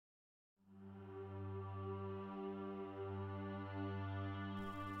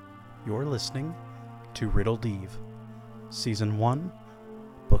You're listening to Riddled Eve, Season 1,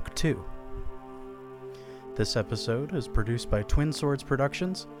 Book 2. This episode is produced by Twin Swords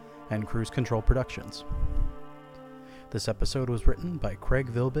Productions and Cruise Control Productions. This episode was written by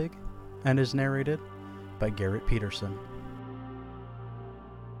Craig Vilbig and is narrated by Garrett Peterson.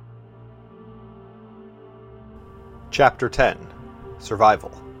 Chapter 10.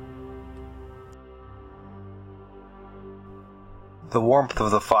 Survival. The warmth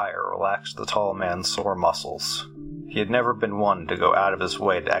of the fire relaxed the tall man's sore muscles. He had never been one to go out of his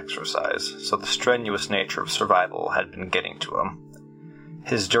way to exercise, so the strenuous nature of survival had been getting to him.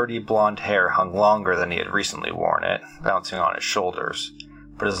 His dirty blonde hair hung longer than he had recently worn it, bouncing on his shoulders,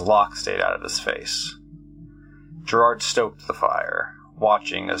 but his locks stayed out of his face. Gerard stoked the fire,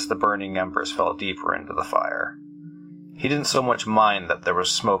 watching as the burning embers fell deeper into the fire. He didn't so much mind that there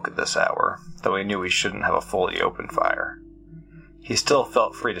was smoke at this hour, though he knew he shouldn't have a fully open fire. He still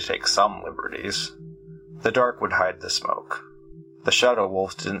felt free to take some liberties. The dark would hide the smoke. The shadow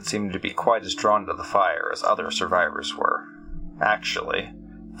wolves didn't seem to be quite as drawn to the fire as other survivors were. Actually,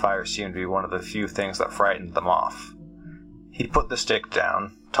 fire seemed to be one of the few things that frightened them off. He put the stick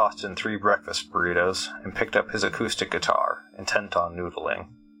down, tossed in 3 breakfast burritos, and picked up his acoustic guitar, intent on noodling.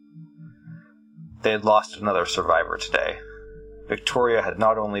 They had lost another survivor today. Victoria had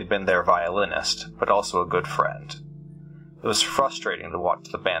not only been their violinist, but also a good friend. It was frustrating to watch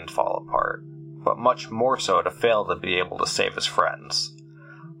the band fall apart, but much more so to fail to be able to save his friends.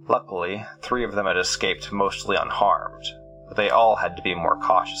 Luckily, 3 of them had escaped mostly unharmed, but they all had to be more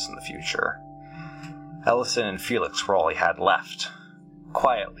cautious in the future. Ellison and Felix were all he had left.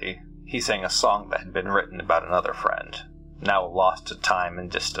 Quietly, he sang a song that had been written about another friend, now lost to time and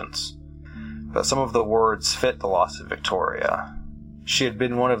distance. But some of the words fit the loss of Victoria. She had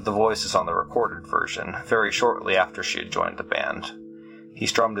been one of the voices on the recorded version, very shortly after she had joined the band. He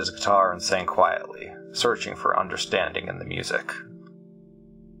strummed his guitar and sang quietly, searching for understanding in the music.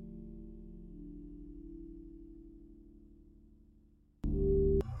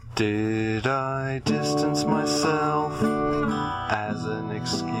 Did I distance myself as an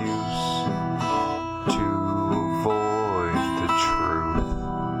excuse to avoid the truth?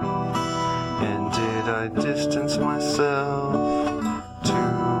 And did I distance myself to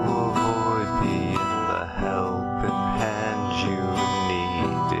avoid being the helping hand you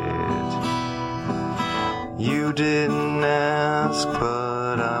needed? You didn't ask,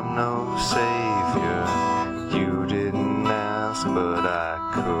 but I'm no savior. You didn't ask, but I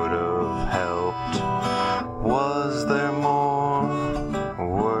could have helped. Was there more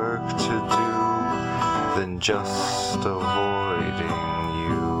work to do than just avoiding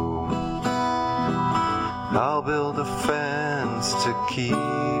you? I'll build a fence to keep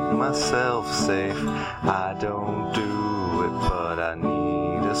myself safe. I don't do it, but I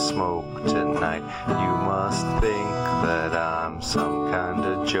need a smoke tonight. You must think that I'm some kind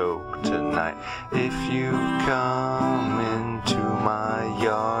of joke tonight. If you come into my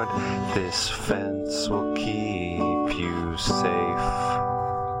yard, this fence will keep you safe.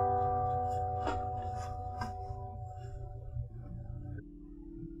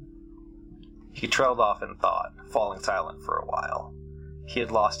 He trailed off in thought, falling silent for a while. He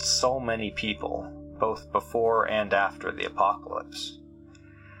had lost so many people, both before and after the apocalypse.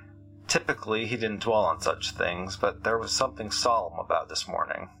 Typically, he didn't dwell on such things, but there was something solemn about this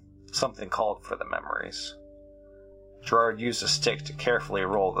morning. Something called for the memories. Gerard used a stick to carefully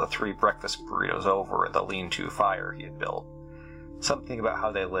roll the 3 breakfast burritos over the lean-to fire he had built. Something about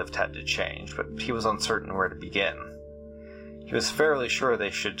how they lived had to change, but he was uncertain where to begin. He was fairly sure they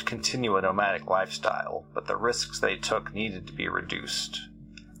should continue a nomadic lifestyle, but the risks they took needed to be reduced.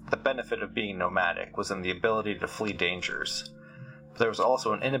 The benefit of being nomadic was in the ability to flee dangers, but there was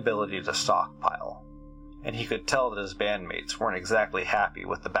also an inability to stockpile, and he could tell that his bandmates weren't exactly happy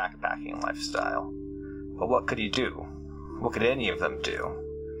with the backpacking lifestyle. But what could he do? What could any of them do?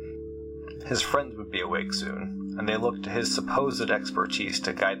 His friends would be awake soon, and they looked to his supposed expertise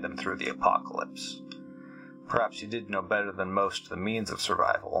to guide them through the apocalypse. Perhaps he did know better than most the means of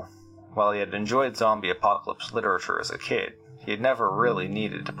survival. While he had enjoyed zombie apocalypse literature as a kid, he had never really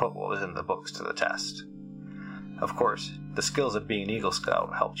needed to put what was in the books to the test. Of course, the skills of being an Eagle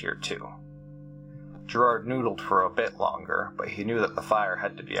Scout helped here too. Gerard noodled for a bit longer, but he knew that the fire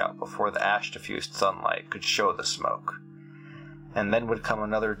had to be out before the ash-diffused sunlight could show the smoke. And then would come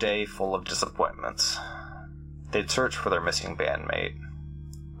another day full of disappointments. They'd search for their missing bandmate.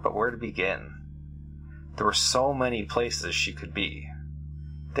 But where to begin? There were so many places she could be.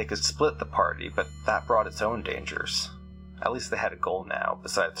 They could split the party, but that brought its own dangers. At least they had a goal now,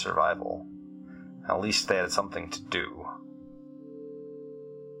 besides survival. At least they had something to do.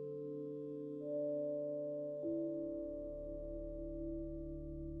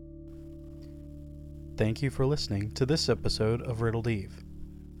 Thank you for listening to this episode of Riddled Eve.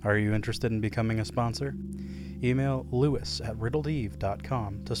 Are you interested in becoming a sponsor? Email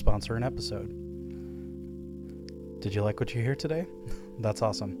lewis@riddledeve.com to sponsor an episode. Did you like what you hear today? That's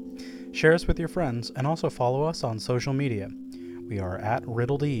awesome. Share us with your friends and also follow us on social media. We are at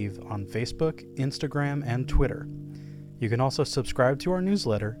Riddled Eve on Facebook, Instagram, and Twitter. You can also subscribe to our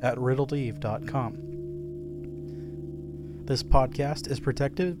newsletter at riddledeve.com. This podcast is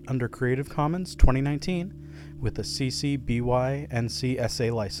protected under Creative Commons 2019 with a CC BY NC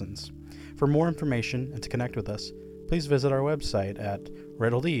SA license. For more information and to connect with us, please visit our website at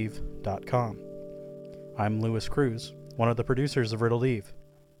riddledeve.com. I'm Lewis Cruz, one of the producers of Riddled Eve.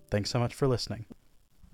 Thanks so much for listening.